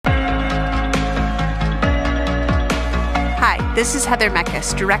This is Heather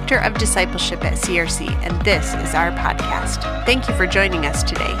Meckes, Director of Discipleship at CRC, and this is our podcast. Thank you for joining us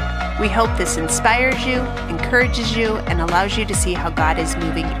today. We hope this inspires you, encourages you, and allows you to see how God is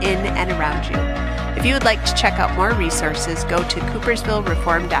moving in and around you. If you would like to check out more resources, go to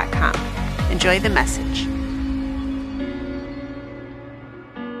coopersvillereform.com. Enjoy the message.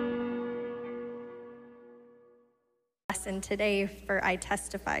 Lesson today for I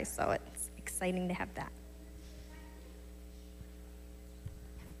Testify, so it's exciting to have that.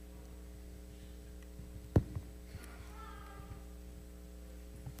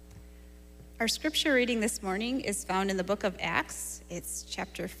 Our scripture reading this morning is found in the book of Acts. It's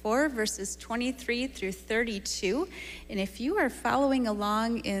chapter 4, verses 23 through 32. And if you are following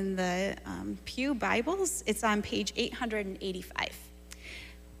along in the Pew Bibles, it's on page 885.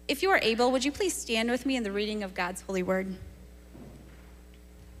 If you are able, would you please stand with me in the reading of God's holy word?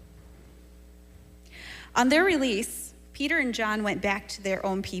 On their release, Peter and John went back to their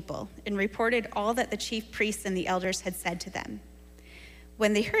own people and reported all that the chief priests and the elders had said to them.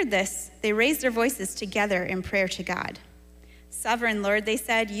 When they heard this, they raised their voices together in prayer to God. Sovereign Lord, they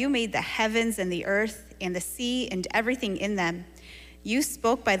said, you made the heavens and the earth and the sea and everything in them. You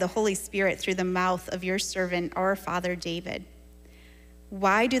spoke by the Holy Spirit through the mouth of your servant, our father David.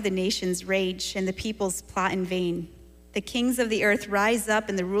 Why do the nations rage and the peoples plot in vain? The kings of the earth rise up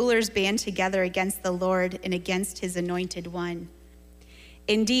and the rulers band together against the Lord and against his anointed one.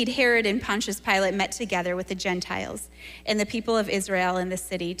 Indeed, Herod and Pontius Pilate met together with the Gentiles and the people of Israel in the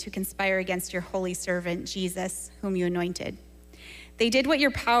city to conspire against your holy servant, Jesus, whom you anointed. They did what your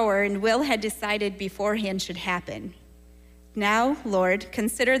power and will had decided beforehand should happen. Now, Lord,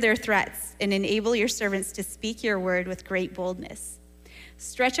 consider their threats and enable your servants to speak your word with great boldness.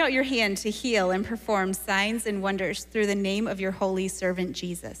 Stretch out your hand to heal and perform signs and wonders through the name of your holy servant,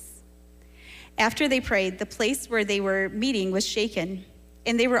 Jesus. After they prayed, the place where they were meeting was shaken,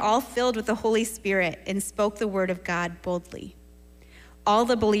 and they were all filled with the Holy Spirit and spoke the word of God boldly. All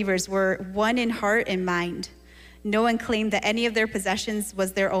the believers were one in heart and mind. No one claimed that any of their possessions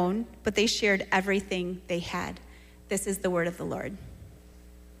was their own, but they shared everything they had. This is the word of the Lord.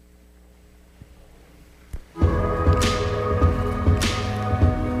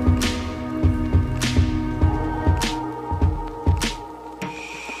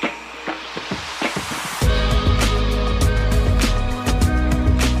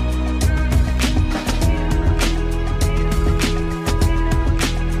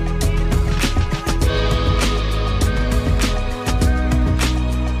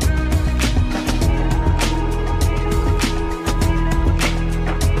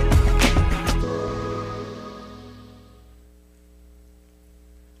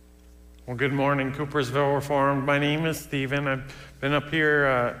 Well, good morning, Coopersville Reformed. My name is Stephen. I've been up here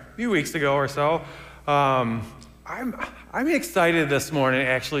a few weeks ago or so. I'm excited this morning,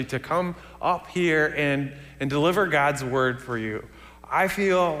 actually, to come up here and deliver God's word for you. I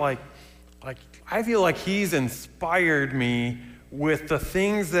feel like He's inspired me with the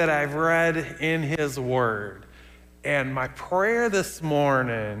things that I've read in His word. And my prayer this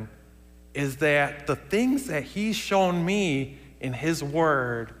morning is that the things that He's shown me in His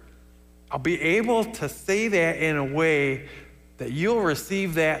word, I'll be able to say that in a way that you'll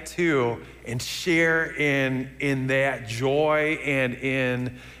receive that too and share in that joy and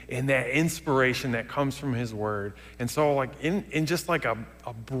in that inspiration that comes from His word. And so like in just like a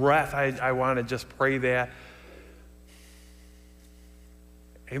breath, I want to just pray that.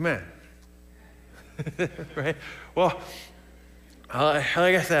 Amen. Right? Well, like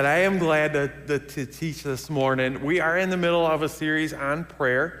I said, I am glad to teach this morning. We are in the middle of a series on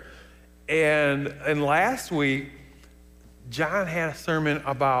prayer. And last week, John had a sermon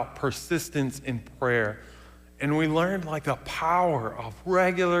about persistence in prayer. And we learned like the power of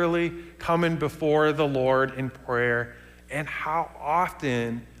regularly coming before the Lord in prayer and how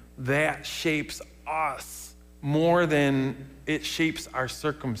often that shapes us more than it shapes our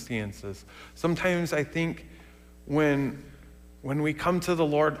circumstances. Sometimes I think when we come to the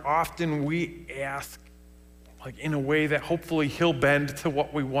Lord, often we ask like in a way that hopefully He'll bend to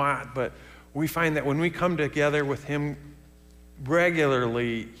what we want, but we find that when we come together with Him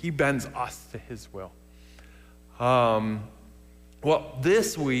regularly, He bends us to His will. Well,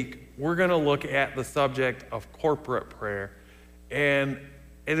 this week, we're going to look at the subject of corporate prayer. And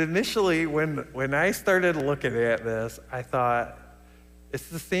initially, when I started looking at this, I thought, it's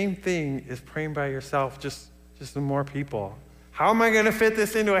the same thing as praying by yourself, just with more people. How am I going to fit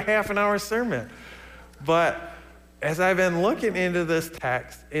this into a half an hour sermon? But as I've been looking into this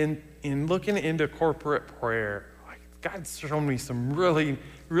text, in looking into corporate prayer, God's shown me some really,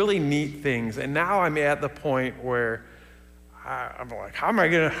 really neat things. And now I'm at the point where I'm like, how am I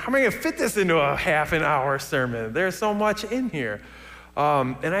gonna fit this into a half an hour sermon? There's so much in here.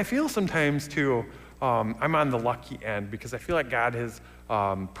 And I feel sometimes too, I'm on the lucky end because I feel like God has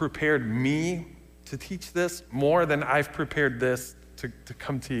prepared me to teach this more than I've prepared this to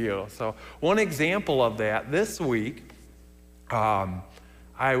come to you. So one example of that, this week,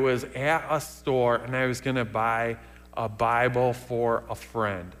 I was at a store and I was gonna buy a Bible for a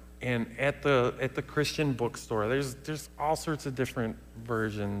friend. And at the Christian bookstore, there's all sorts of different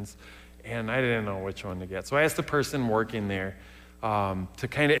versions, and I didn't know which one to get. So I asked the person working there to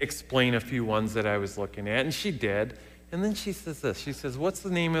kind of explain a few ones that I was looking at, and she did. And then she says this. She says, "What's the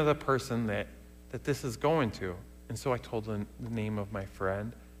name of the person that this is going to?" And so I told her the name of my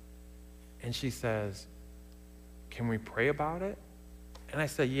friend, and she says, "Can we pray about it?" And I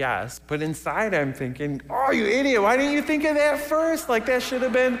said, yes, but inside I'm thinking, oh, you idiot, why didn't you think of that first? Like that should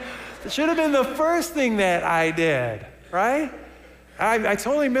have been the first thing that I did, right? I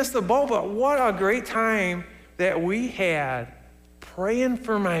totally missed the boat, but what a great time that we had praying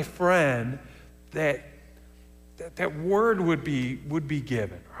for my friend that word would be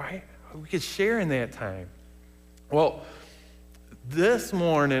given, right? We could share in that time. Well, this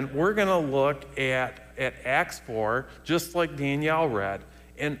morning we're gonna look at Acts 4, just like Danielle read.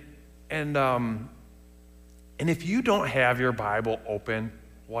 And if you don't have your Bible open,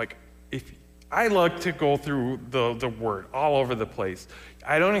 like if I like to go through the word all over the place.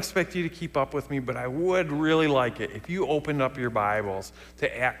 I don't expect you to keep up with me, but I would really like it if you opened up your Bibles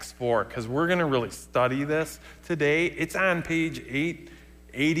to Acts 4, because we're gonna really study this today. It's on page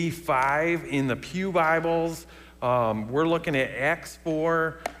 885 in the Pew Bibles. We're looking at Acts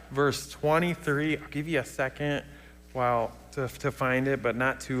 4, verse 23. I'll give you a second to find it, but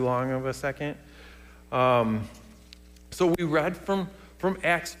not too long of a second. So we read from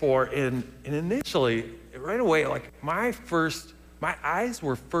Acts 4, and initially, right away, like my eyes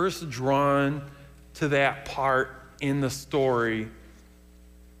were first drawn to that part in the story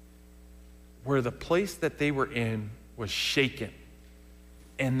where the place that they were in was shaken,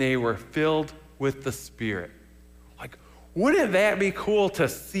 and they were filled with the Spirit. Like, wouldn't that be cool to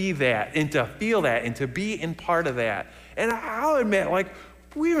see that and to feel that and to be in part of that? And I'll admit, like,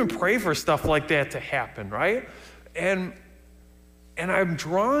 we even pray for stuff like that to happen, right? And I'm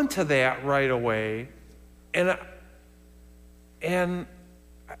drawn to that right away. And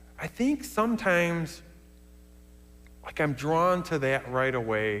I think sometimes, like, I'm drawn to that right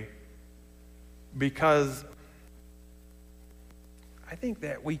away because I think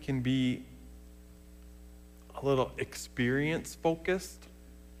that we can be a little experience focused.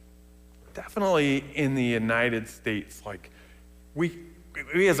 Definitely in the United States, like we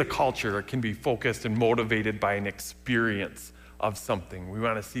as a culture can be focused and motivated by an experience of something. We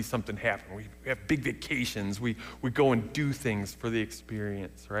want to see something happen. We have big vacations. We go and do things for the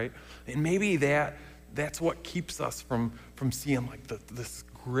experience, right? And maybe that's what keeps us from seeing like this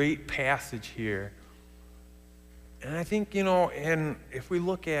great passage here. And I think, and if we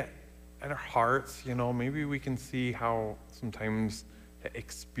look at our hearts, maybe we can see how sometimes the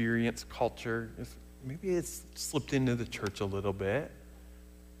experience culture maybe it's slipped into the church a little bit.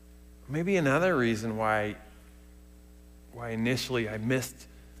 Maybe another reason why initially I missed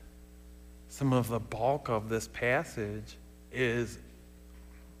some of the bulk of this passage is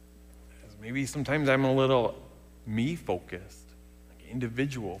maybe sometimes I'm a little me-focused, like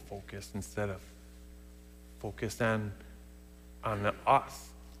individual-focused instead of focused on us.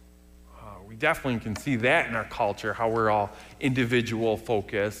 We definitely can see that in our culture, how we're all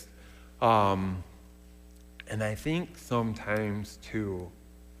individual-focused. And I think sometimes, too,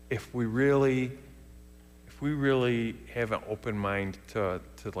 if we really have an open mind to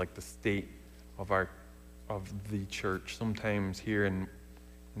like the state of the church, sometimes here in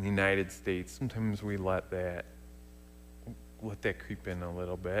the United States, sometimes we let that creep in a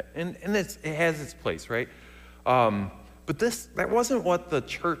little bit, and it has its place, right? But that wasn't what the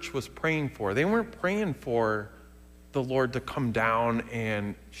church was praying for. They weren't praying for the Lord to come down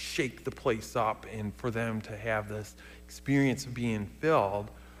and shake the place up and for them to have this experience of being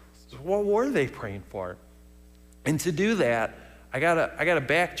filled. So what were they praying for? And to do that, I gotta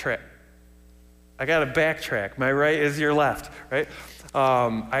backtrack. My right is your left, right?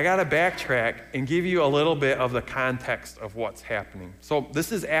 I gotta backtrack and give you a little bit of the context of what's happening. So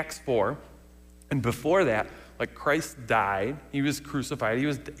this is Acts 4, and before that, like Christ died, he was crucified,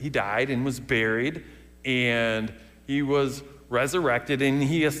 he died and was buried, and he was resurrected and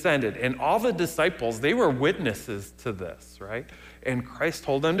he ascended. And all the disciples, they were witnesses to this, right? And Christ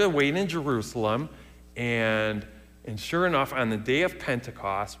told them to wait in Jerusalem, and sure enough, on the day of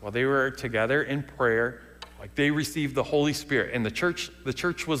Pentecost, while they were together in prayer, Like they received the Holy Spirit, and the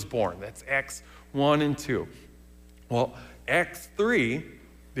church was born. That's Acts 1 and 2. Well, Acts 3,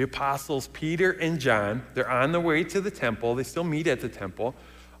 the apostles Peter and John, they're on their way to the temple. They still meet at the temple.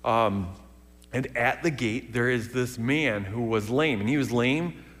 And at the gate, there is this man who was lame. And he was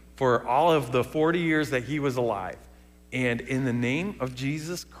lame for all of the 40 years that he was alive. And in the name of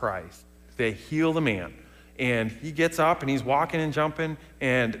Jesus Christ, they heal the man. And he gets up and he's walking and jumping.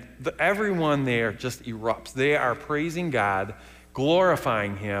 And everyone there just erupts. They are praising God,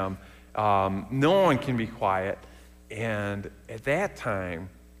 glorifying him. No one can be quiet. And at that time,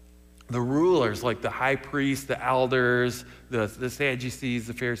 the rulers, like the high priest, the elders, the Sadducees,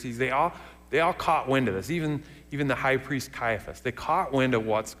 the Pharisees, they all caught wind of this. Even the high priest Caiaphas, they caught wind of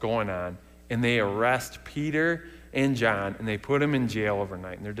what's going on, and they arrest Peter and John, and they put them in jail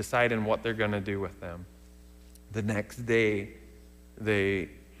overnight, and they're deciding what they're going to do with them. The next day, they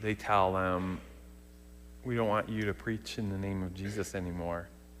tell them, we don't want you to preach in the name of Jesus anymore.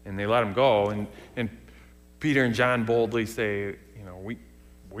 And they let them go, and Peter and John boldly say,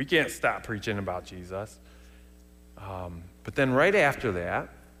 we can't stop preaching about Jesus. But then right after that,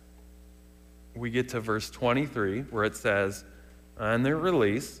 we get to verse 23, where it says, on their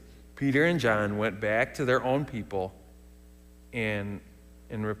release, Peter and John went back to their own people and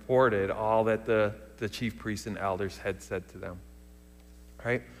reported all that the chief priests and elders had said to them.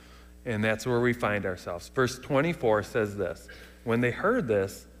 Right? And that's where we find ourselves. Verse 24 says this, when they heard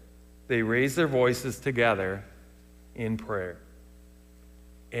this, they raised their voices together in prayer.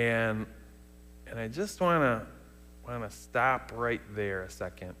 And I just want to stop right there a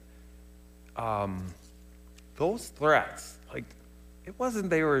second. Those threats, like, it wasn't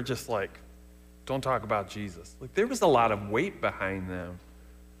they were just like, don't talk about Jesus. Like, there was a lot of weight behind them.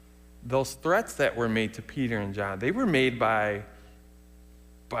 Those threats that were made to Peter and John, they were made by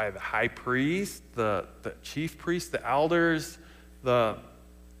the high priest, the chief priest, the elders, the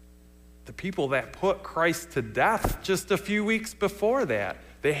people that put Christ to death just a few weeks before that.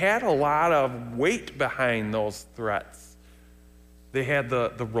 They had a lot of weight behind those threats. They had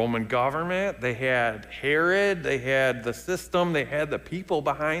the Roman government, they had Herod, they had the system, they had the people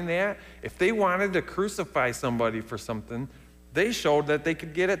behind that. If they wanted to crucify somebody for something, they showed that they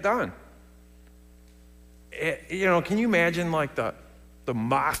could get it done. Can you imagine like the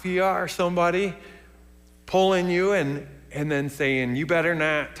mafia or somebody pulling you and then saying, you better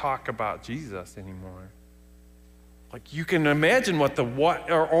not talk about Jesus anymore? Like, you can imagine what the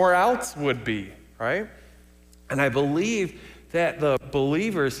what or else would be, right? And I believe that the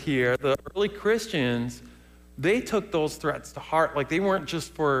believers here, the early Christians, they took those threats to heart. Like, they weren't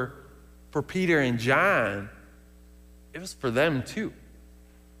just for Peter and John. It was for them too.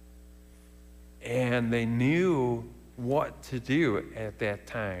 And they knew what to do at that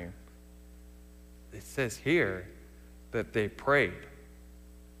time. It says here that they prayed.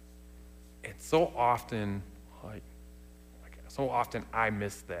 And so often I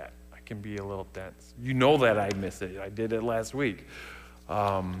miss that. I can be a little dense. You know that I miss it. I did it last week.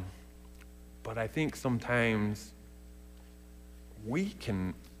 But I think sometimes we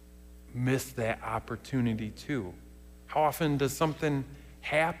can miss that opportunity too. How often does something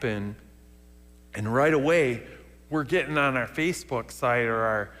happen and right away we're getting on our Facebook site or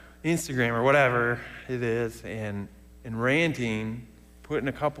our Instagram or whatever it is and ranting, putting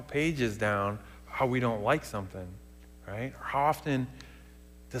a couple pages down how we don't like something, right? Or how often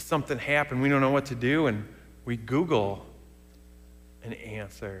does something happen, we don't know what to do, and we Google an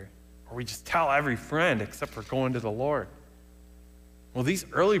answer, or we just tell every friend except for going to the Lord. Well, these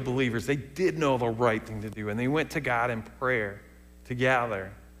early believers, they did know the right thing to do, and they went to God in prayer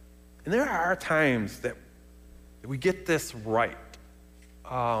together. And there are times that we get this right.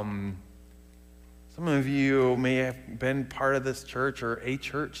 Some of you may have been part of this church or a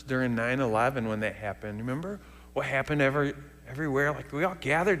church during 9/11 when that happened. Remember what happened everywhere? Like, we all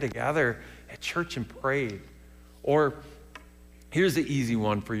gathered together at church and prayed. Or here's the easy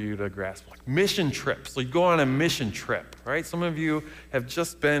one for you to grasp, like mission trips. So you go on a mission trip, right? Some of you have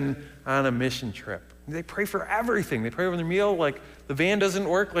just been on a mission trip. They pray for everything. They pray over their meal, like the van doesn't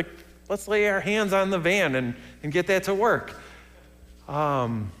work, like let's lay our hands on the van and get that to work.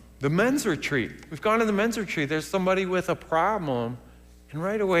 The men's retreat. We've gone to the men's retreat. There's somebody with a problem, and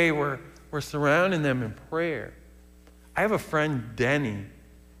right away we're surrounding them in prayer. I have a friend, Denny,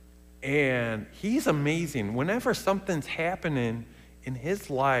 and he's amazing. Whenever something's happening in his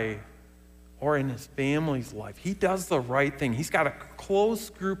life or in his family's life, he does the right thing. He's got a close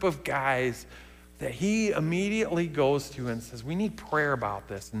group of guys that he immediately goes to and says, we need prayer about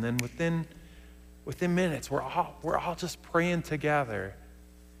this. And then within minutes, we're all just praying together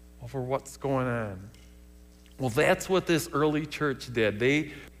over what's going on. Well, that's what this early church did.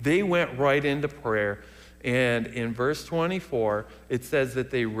 They went right into prayer. And in verse 24, it says that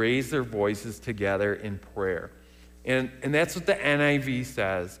they raised their voices together in prayer. And that's what the NIV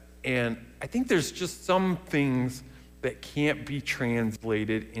says. And I think there's just some things that can't be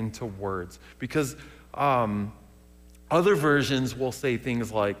translated into words. Because other versions will say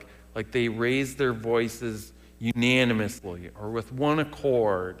things like they raised their voices unanimously, or with one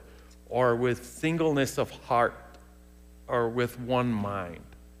accord, or with singleness of heart, or with one mind.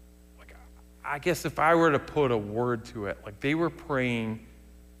 Like, I guess if I were to put a word to it, like they were praying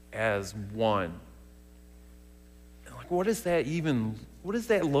as one. And like, what does that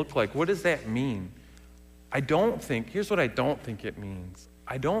look like? What does that mean? Here's what I don't think it means.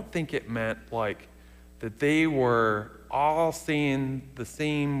 I don't think it meant like that they were all saying the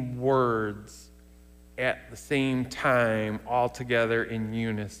same words at the same time, all together in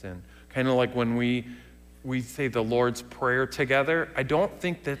unison. Kind of like when we say the Lord's Prayer together. I don't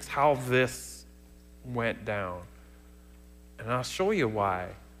think that's how this went down. And I'll show you why.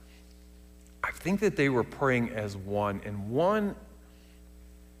 I think that they were praying as one, and one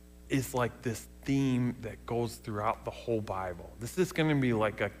is like this theme that goes throughout the whole Bible. This is going to be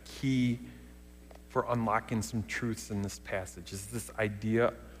like a key for unlocking some truths in this passage, is this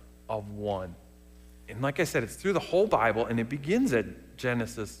idea of one. And like I said, it's through the whole Bible, and it begins at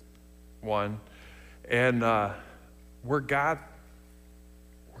Genesis 1, and where God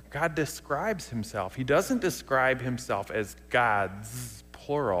describes himself. He doesn't describe himself as gods,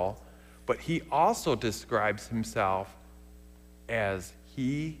 plural, but he also describes himself as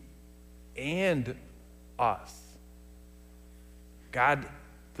he and us. God,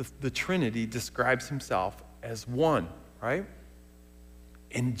 the Trinity, describes himself as one, right?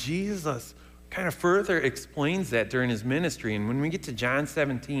 And Jesus kind of further explains that during his ministry. And when we get to John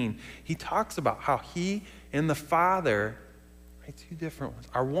 17, he talks about how he and the Father, right, two different ones,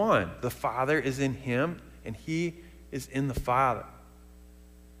 are one. The Father is in him, and he is in the Father.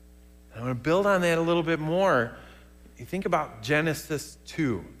 And I'm going to build on that a little bit more. You think about Genesis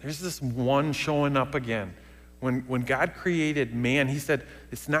 2. There's this one showing up again. When God created man, he said,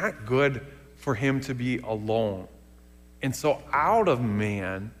 it's not good for him to be alone. And so out of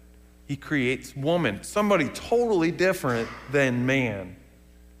man, he creates woman, somebody totally different than man.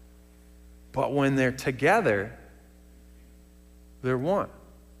 But when they're together, they're one.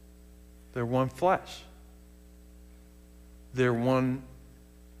 They're one flesh. They're one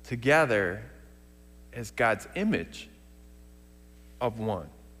together as God's image of one.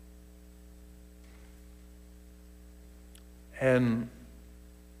 And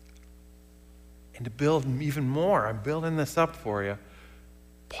to build even more, I'm building this up for you.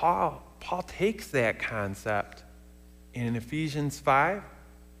 Paul takes that concept in Ephesians 5,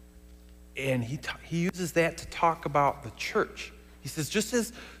 and he uses that to talk about the church. He says, just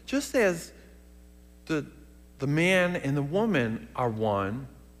as the man and the woman are one,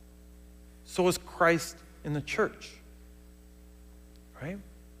 so is Christ in the church, right?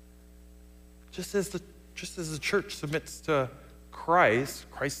 Just as the church submits to Christ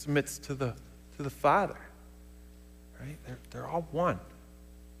submits to the Father, right? They're all one.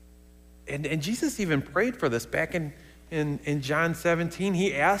 And Jesus even prayed for this back in John 17.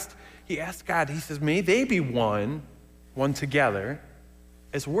 He asked God, he says, may they be one together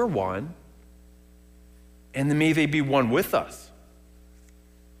as we're one, and then may they be one with us.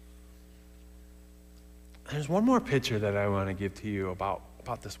 There's one more picture that I want to give to you about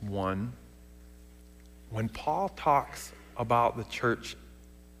this one. When Paul talks about the church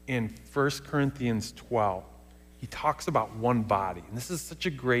in 1 Corinthians 12, he talks about one body. And this is such a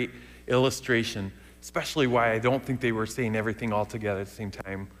great illustration, especially why I don't think they were saying everything all together at the same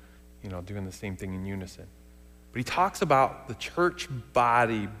time, doing the same thing in unison. But he talks about the church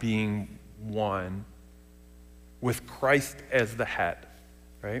body being one with Christ as the head,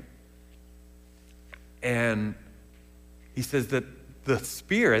 right? And he says that the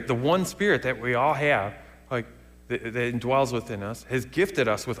Spirit, the one Spirit that we all have, like that indwells within us, has gifted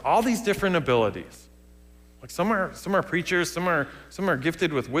us with all these different abilities. Like some are preachers, some are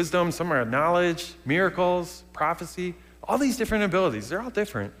gifted with wisdom, some are knowledge, miracles, prophecy, all these different abilities. They're all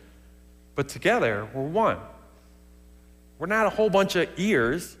different. But together, we're one. We're not a whole bunch of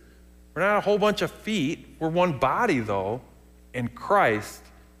ears. We're not a whole bunch of feet. We're one body, though, and Christ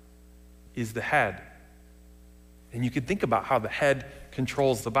is the head. And you can think about how the head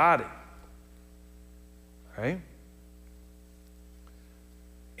controls the body, right?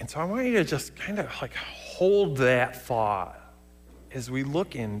 And so I want you to just kind of like hold that thought as we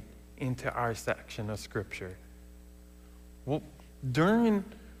look into our section of Scripture. Well, during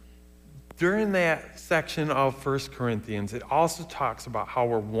during that section of 1 Corinthians, it also talks about how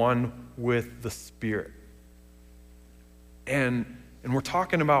we're one with the Spirit. And we're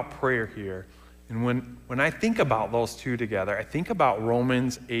talking about prayer here. And when I think about those two together, I think about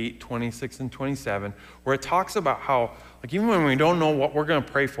Romans 8:26 and 27, where it talks about how, like, even when we don't know what we're going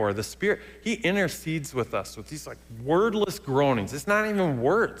to pray for, the Spirit, he intercedes with us with these, like, wordless groanings. It's not even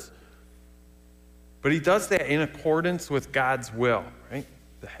words. But he does that in accordance with God's will, right?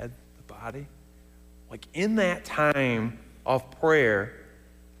 The head, the body. Like, in that time of prayer,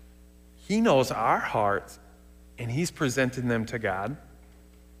 he knows our hearts, and he's presenting them to God.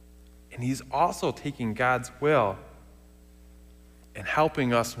 And he's also taking God's will and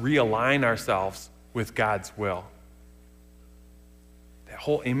helping us realign ourselves with God's will. That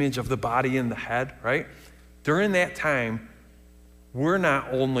whole image of the body and the head, right? During that time, we're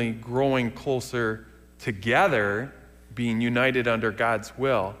not only growing closer together, being united under God's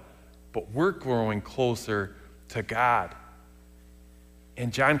will, but we're growing closer to God.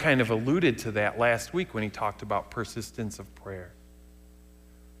 And John kind of alluded to that last week when he talked about persistence of prayer.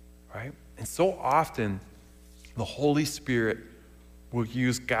 Right? And so often, the Holy Spirit will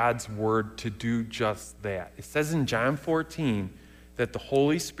use God's word to do just that. It says in John 14 that the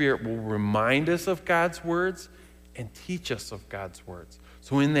Holy Spirit will remind us of God's words and teach us of God's words.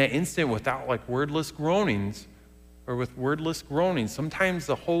 So in that instant, without like wordless groanings, or with wordless groanings, sometimes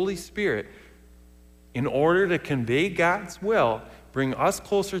the Holy Spirit, in order to convey God's will, bring us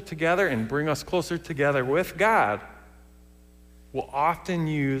closer together and bring us closer together with God, will often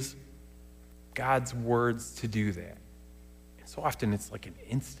use God's words to do that. And so often it's like an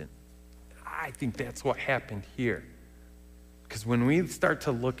instant. I think that's what happened here. Because when we start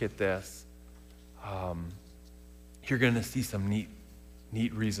to look at this, you're going to see some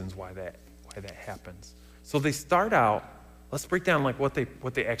neat reasons why that happens. So they start out, let's break down like what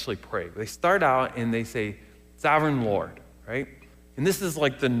they actually pray. They start out and they say, Sovereign Lord, right? And this is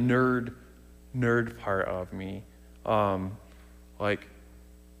like the nerd part of me. Like,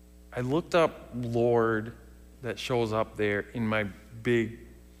 I looked up Lord that shows up there in my big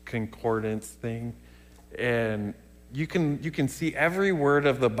concordance thing, and you can see every word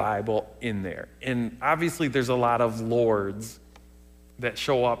of the Bible in there. And obviously there's a lot of Lords that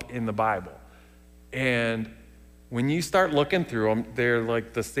show up in the Bible. And when you start looking through them, they're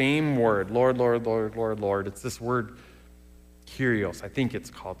like the same word, Lord, Lord, Lord, Lord, Lord. It's this word, Kyrios. I think it's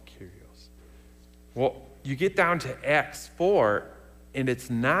called Kyrios. Well, you get down to Acts 4, and it's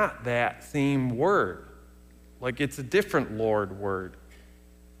not that same word. Like, it's a different Lord word.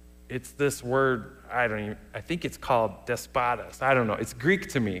 It's this word, I think it's called despotos. I don't know. It's Greek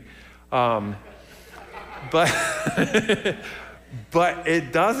to me. But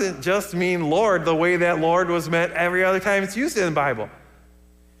it doesn't just mean Lord the way that Lord was meant every other time it's used in the Bible.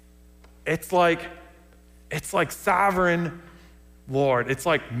 It's like sovereign Lord. It's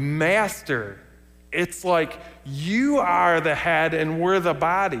like master. It's like you are the head and we're the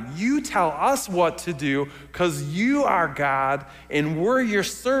body. You tell us what to do because you are God and we're your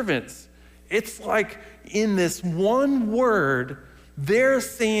servants. It's like in this one word, they're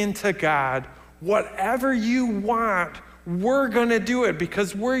saying to God, whatever you want, we're going to do it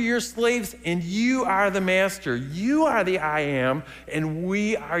because we're your slaves and you are the master. You are the I am and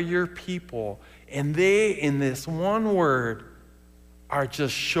we are your people. And they, in this one word, are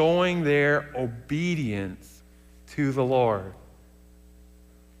just showing their obedience to the Lord.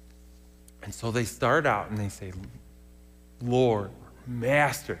 And so they start out and they say, Lord,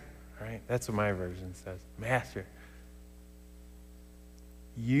 Master, right? That's what my version says, Master.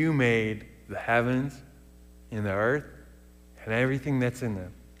 You made the heavens and the earth and everything that's in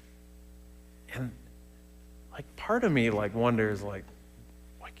them. And like part of me like wonders, like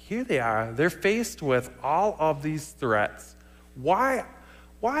here they are, they're faced with all of these threats. Why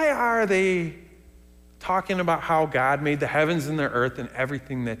are they talking about how God made the heavens and the earth and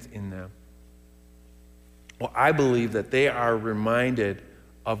everything that's in them? Well, I believe that they are reminded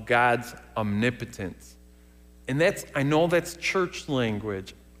of God's omnipotence. And I know that's church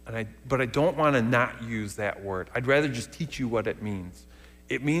language, but I don't want to not use that word. I'd rather just teach you what it means.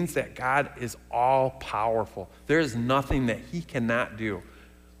 It means that God is all powerful. There is nothing that he cannot do.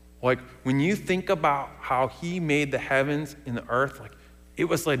 Like when you think about how he made the heavens and the earth, like it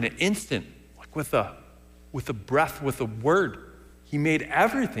was like an instant, like with a breath, with a word. He made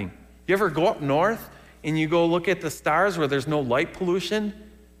everything. You ever go up north and you go look at the stars where there's no light pollution,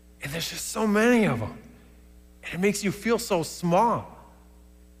 and there's just so many of them. And it makes you feel so small.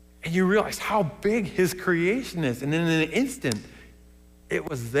 And you realize how big his creation is. And in an instant, it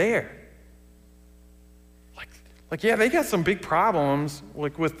was there. Like, yeah, they got some big problems,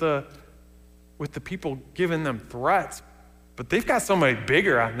 like with the with the people giving them threats, but they've got somebody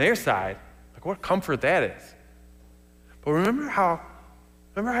bigger on their side. Like, what comfort that is. But remember how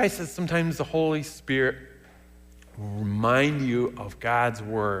I said sometimes the Holy Spirit will remind you of God's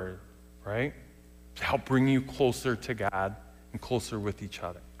word, right? To help bring you closer to God and closer with each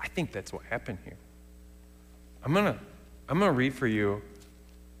other. I think that's what happened here. I'm gonna read for you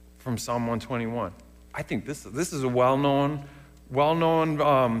from Psalm 121. I think this is a well-known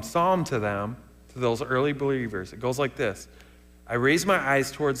psalm to them, to those early believers. It goes like this. I raise my eyes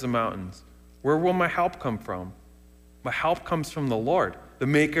towards the mountains. Where will my help come from? My help comes from the Lord, the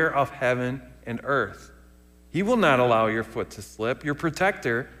maker of heaven and earth. He will not allow your foot to slip. Your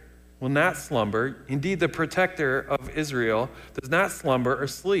protector will not slumber. Indeed, the protector of Israel does not slumber or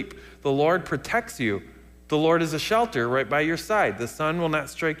sleep. The Lord protects you. The Lord is a shelter right by your side. The sun will not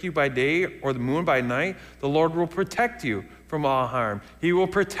strike you by day or the moon by night. The Lord will protect you from all harm. He will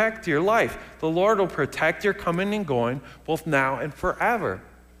protect your life. The Lord will protect your coming and going, both now and forever.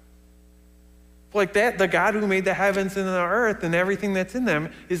 Like that, the God who made the heavens and the earth and everything that's in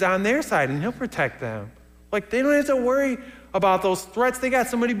them is on their side, and he'll protect them. Like, they don't have to worry about those threats. They got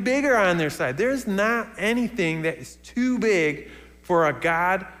somebody bigger on their side. There's not anything that is too big for a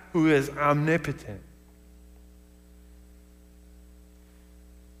God who is omnipotent.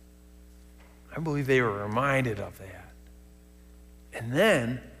 I believe they were reminded of that. And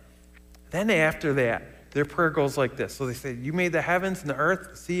then after that, their prayer goes like this. So they say, you made the heavens and the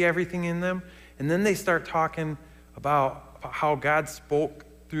earth, see everything in them. And then they start talking about how God spoke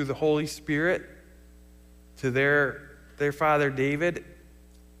through the Holy Spirit to their father David.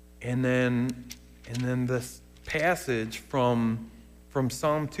 And then this passage from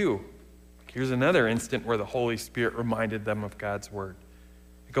Psalm 2. Here's another instant where the Holy Spirit reminded them of God's word.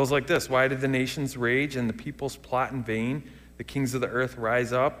 It goes like this. Why did the nations rage and the peoples plot in vain? The kings of the earth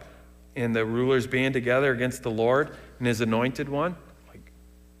rise up and the rulers band together against the Lord and his anointed one.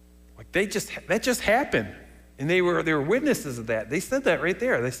 That just happened. And they were witnesses of that. They said that right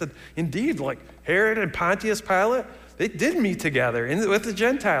there. They said, indeed, like Herod and Pontius Pilate, they did meet together with the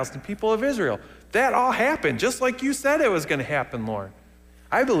Gentiles, the people of Israel. That all happened, just like you said it was going to happen, Lord.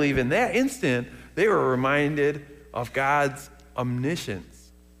 I believe in that instant, they were reminded of God's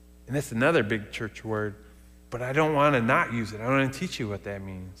omniscience. And that's another big church word, but I don't want to not use it. I want to teach you what that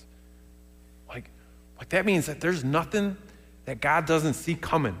means. Like that means that there's nothing that God doesn't see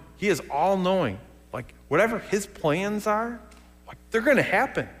coming. He is all-knowing. Like, whatever his plans are, like, they're going to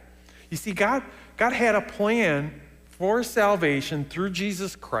happen. You see, God had a plan for salvation through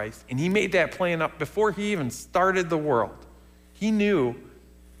Jesus Christ, and he made that plan up before he even started the world. He knew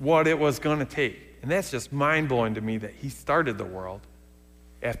what it was going to take. And that's just mind-blowing to me that he started the world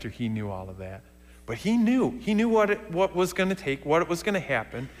after he knew all of that. But he knew what was going to take, what it was going to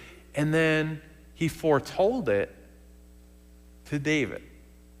happen, and then he foretold it to David,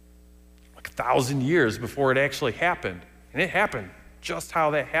 like 1,000 years before it actually happened. And it happened just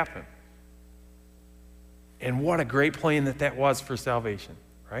how that happened. And what a great plan that was for salvation,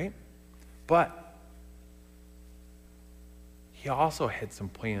 right? But he also had some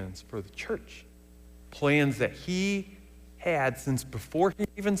plans for the church, plans that he had since before he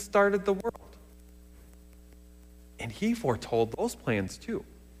even started the world. And he foretold those plans too.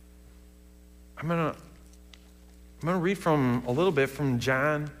 I'm going to read from a little bit from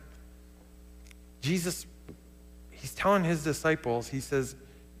John. Jesus, he's telling his disciples, he says,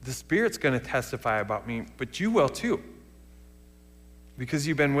 the Spirit's going to testify about me, but you will too, because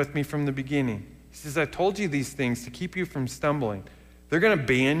you've been with me from the beginning. He says, I told you these things to keep you from stumbling. They're going to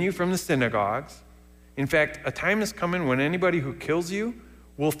ban you from the synagogues. In fact, a time is coming when anybody who kills you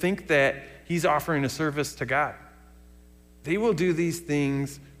will think that he's offering a service to God. They will do these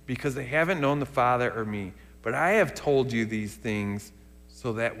things because they haven't known the Father or me. But I have told you these things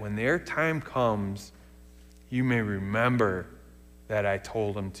so that when their time comes, you may remember that I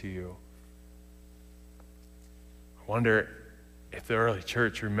told them to you. I wonder if the early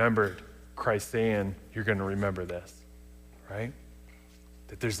church remembered Christ saying, you're going to remember this, right?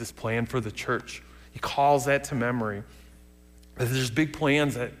 That there's this plan for the church. He calls that to memory. That there's big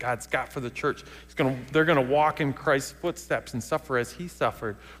plans that God's got for the church. They're going to walk in Christ's footsteps and suffer as he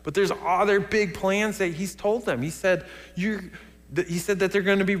suffered. But there's other big plans that he's told them. He said that they're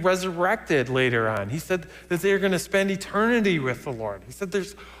going to be resurrected later on. He said that they're going to spend eternity with the Lord. He said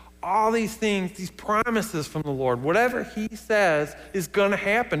there's all these things, these promises from the Lord. Whatever he says is going to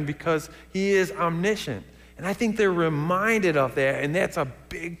happen because he is omniscient. And I think they're reminded of that, and that's a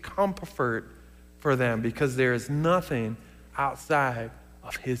big comfort for them because there is nothing outside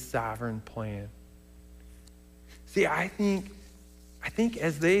of his sovereign plan. See, I think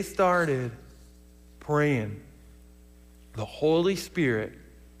as they started praying, the Holy Spirit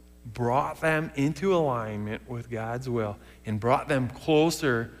brought them into alignment with God's will and brought them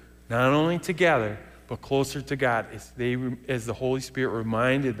closer, not only together, but closer to God as the Holy Spirit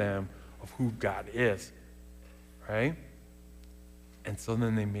reminded them of who God is, right? And so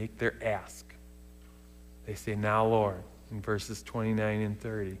then they make their ask. They say, now, Lord, in verses 29 and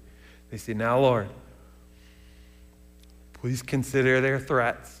 30, they say, now, Lord, please consider their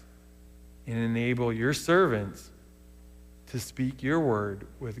threats and enable your servants to speak your word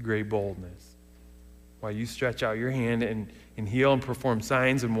with great boldness. While you stretch out your hand and heal and perform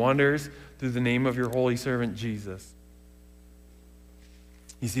signs and wonders through the name of your holy servant Jesus.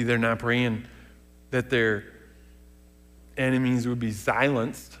 You see, they're not praying that their enemies would be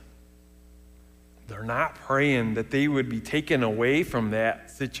silenced. They're not praying that they would be taken away from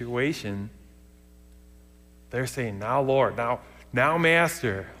that situation. They're saying, now, Lord, now,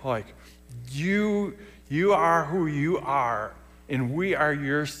 Master, like, you are who you are, and we are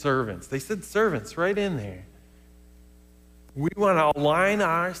your servants. They said servants right in there. We want to align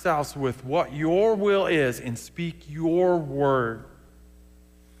ourselves with what your will is and speak your word.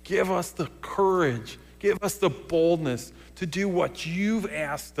 Give us the courage, give us the boldness to do what you've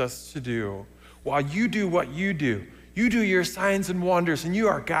asked us to do. While you do what you do your signs and wonders, and you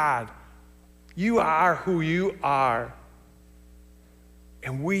are God. You are who you are.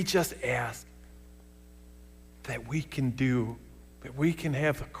 And we just ask that we can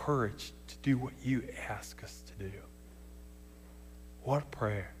have the courage to do what you ask us to do. What a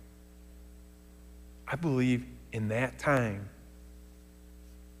prayer. I believe in that time,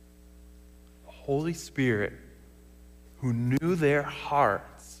 the Holy Spirit, who knew their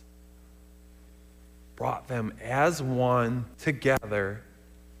hearts, brought them as one together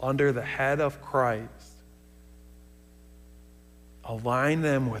under the head of Christ, aligned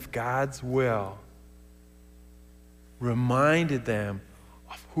them with God's will, reminded them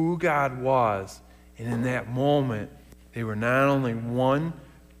of who God was, and in that moment, they were not only one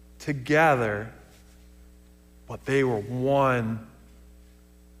together, but they were one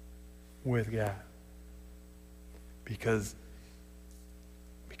with God. Because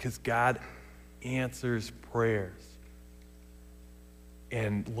God answers prayers.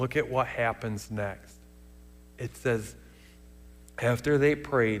 And look at what happens next. It says, after they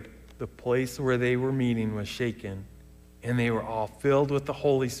prayed, the place where they were meeting was shaken, and they were all filled with the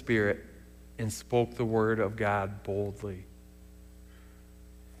Holy Spirit and spoke the word of God boldly.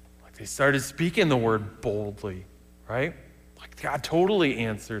 Like they started speaking the word boldly, right? Like God totally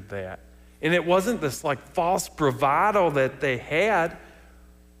answered that. And it wasn't this like false bravado that they had.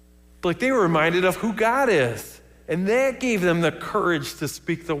 Like they were reminded of who God is. And that gave them the courage to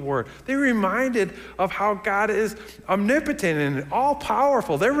speak the word. They were reminded of how God is omnipotent and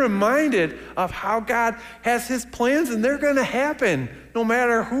all-powerful. They're reminded of how God has his plans, and they're going to happen no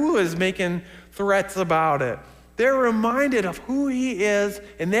matter who is making threats about it. They're reminded of who he is,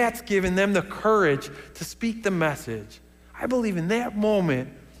 and that's given them the courage to speak the message. I believe in that moment,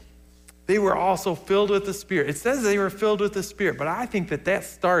 they were also filled with the Spirit. It says they were filled with the Spirit, but I think that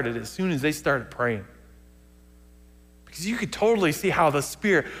started as soon as they started praying. Because you could totally see how the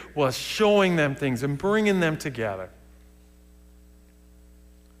Spirit was showing them things and bringing them together.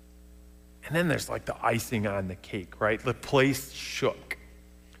 And then there's like the icing on the cake, right? The place shook.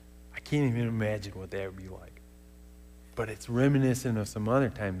 I can't even imagine what that would be like. But it's reminiscent of some other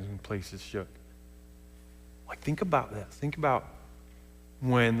times when places shook. Like, think about this. Think about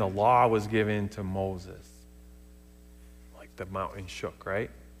when the law was given to Moses. Like the mountain shook, right?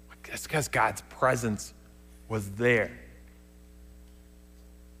 Like, that's because God's presence was there.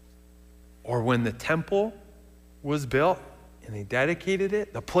 Or when the temple was built and they dedicated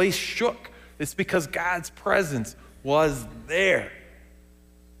it, the place shook. It's because God's presence was there.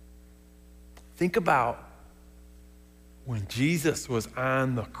 Think about when Jesus was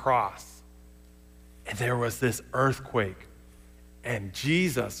on the cross and there was this earthquake and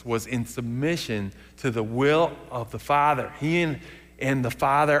Jesus was in submission to the will of the Father. He and the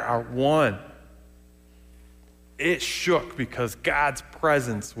Father are one. It shook because God's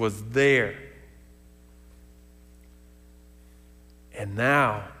presence was there. And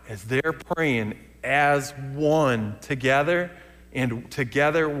now, as they're praying as one together and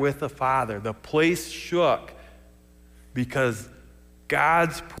together with the Father, the place shook because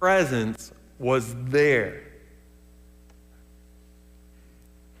God's presence was there.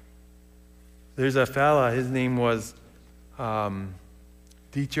 There's a fella, his name was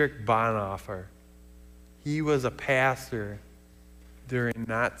Dietrich Bonhoeffer. He was a pastor during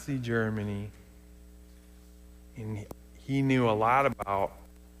Nazi Germany, and he knew a lot about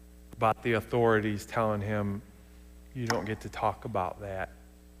about the authorities telling him, you don't get to talk about that.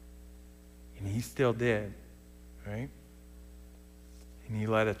 And he still did, right? And he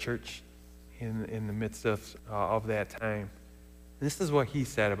led a church in the midst of that time. And this is what he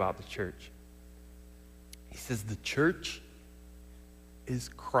said about the church. He says, the church is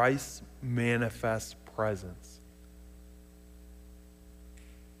Christ's manifest presence.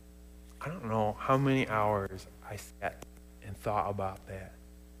 I don't know how many hours I sat and thought about that.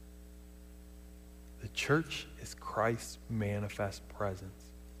 The church is Christ's manifest presence.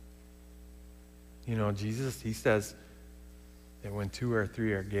 You know, Jesus, he says that when 2 or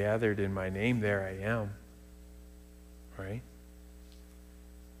 3 are gathered in my name, there I am. Right?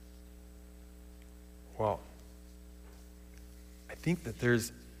 Well, I think that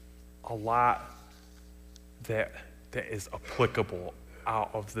there's a lot that is applicable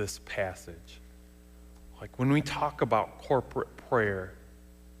out of this passage. Like when we talk about corporate prayer,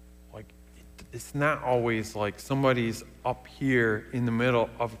 like it's not always like somebody's up here in the middle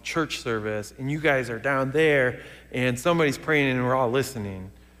of a church service and you guys are down there and somebody's praying and we're all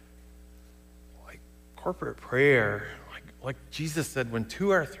listening. Like corporate prayer, like Jesus said, when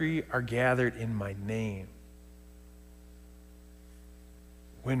 2 or 3 are gathered in my name,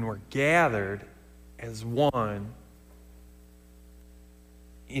 when we're gathered as one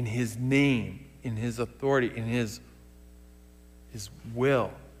in his name, in his authority, in his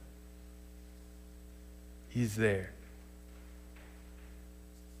will, he's there.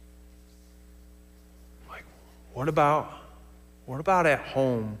 Like, what about at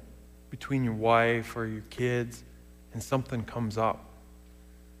home between your wife or your kids and something comes up?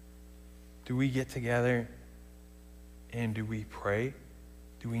 Do we get together and do we pray?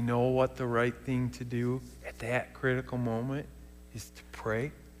 Do we know what the right thing to do at that critical moment is to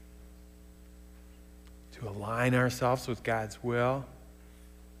pray? To align ourselves with God's will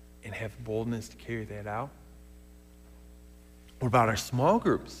and have boldness to carry that out? What about our small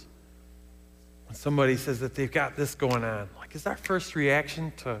groups? When somebody says that they've got this going on, like, is our first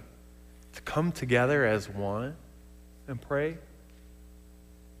reaction to come together as one and pray?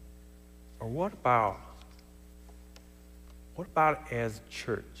 Or what about as a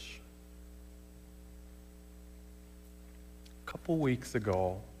church? A couple weeks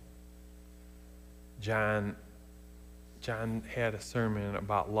ago, John had a sermon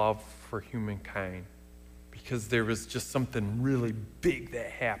about love for humankind because there was just something really big that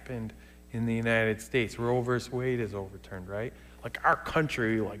happened in the United States. Roe versus Wade is overturned, right? Like our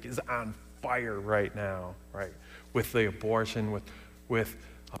country is on fire right now, right? With the abortion, with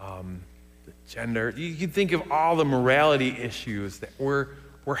the gender. You can think of all the morality issues that we're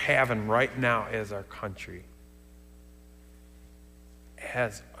having right now as our country.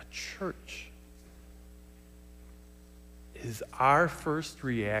 As a church, is our first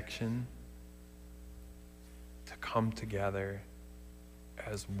reaction to come together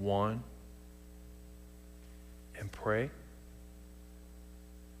as one and pray?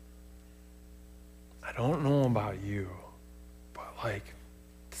 I don't know about you, but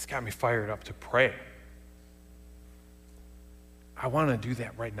this got me fired up to pray. I want to do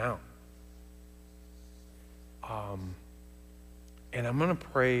that right now. And I'm going to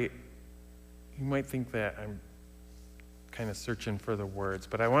pray. You might think that I'm kind of searching for the words,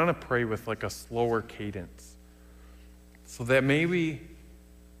 but I want to pray with a slower cadence so that maybe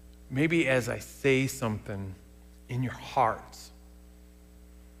as I say something in your hearts,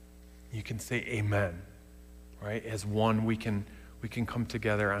 you can say amen, right? As one, we can come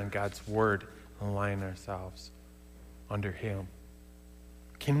together on God's word and align ourselves under him.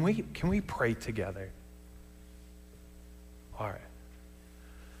 Can we pray together? All right.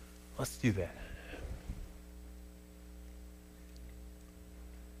 Let's do that.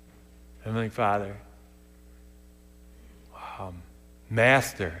 Heavenly Father,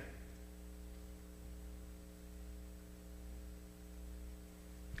 Master,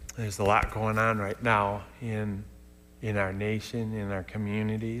 there's a lot going on right now in our nation, in our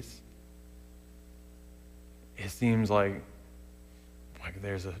communities. It seems like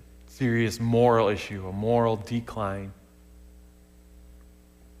there's a serious moral issue, a moral decline.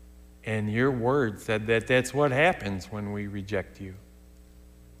 And your word said that that's what happens when we reject you.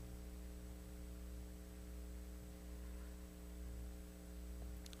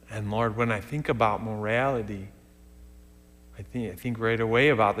 And Lord, when I think about morality, I think right away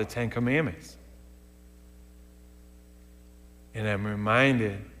about the 10 Commandments. And I'm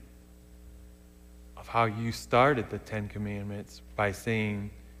reminded of how you started the 10 Commandments by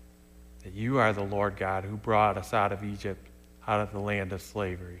saying that you are the Lord God who brought us out of Egypt, out of the land of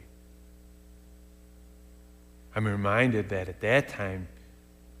slavery. I'm reminded that at that time,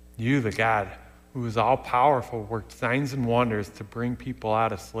 You, the God who is all powerful, worked signs and wonders to bring people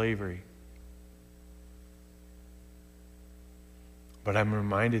out of slavery. But I'm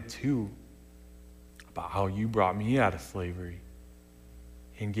reminded too about how you brought me out of slavery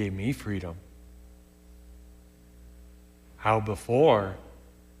and gave me freedom. How before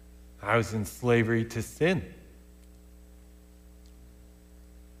I was in slavery to sin.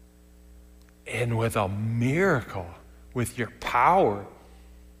 And with a miracle, with your power,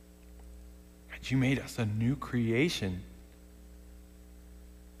 you made us a new creation.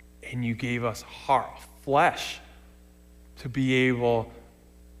 And you gave us heart of flesh to be able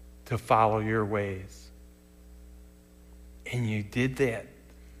to follow your ways. And you did that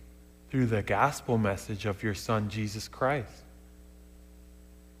through the gospel message of your Son, Jesus Christ.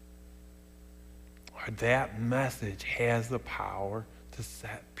 Lord, that message has the power to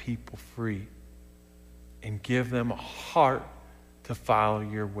set people free and give them a heart to follow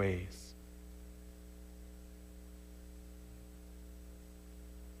your ways.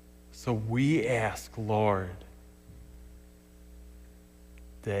 So we ask, Lord,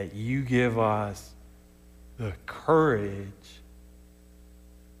 that you give us the courage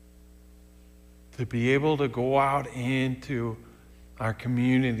to be able to go out into our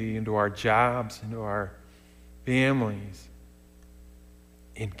community, into our jobs, into our families,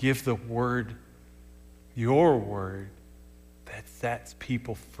 and give the word, your word, that sets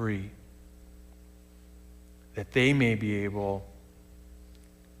people free, that they may be able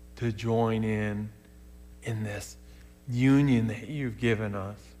to join in this union that you've given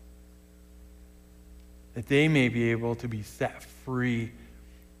us, that they may be able to be set free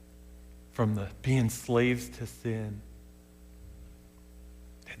from being slaves to sin,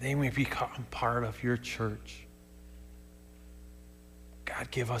 that they may become part of your church.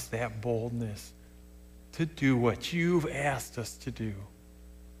 God, give us that boldness to do what you've asked us to do.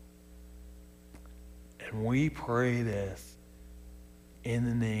 And we pray this in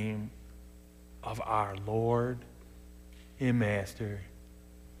the name of our Lord and Master,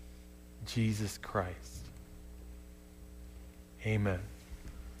 Jesus Christ. Amen.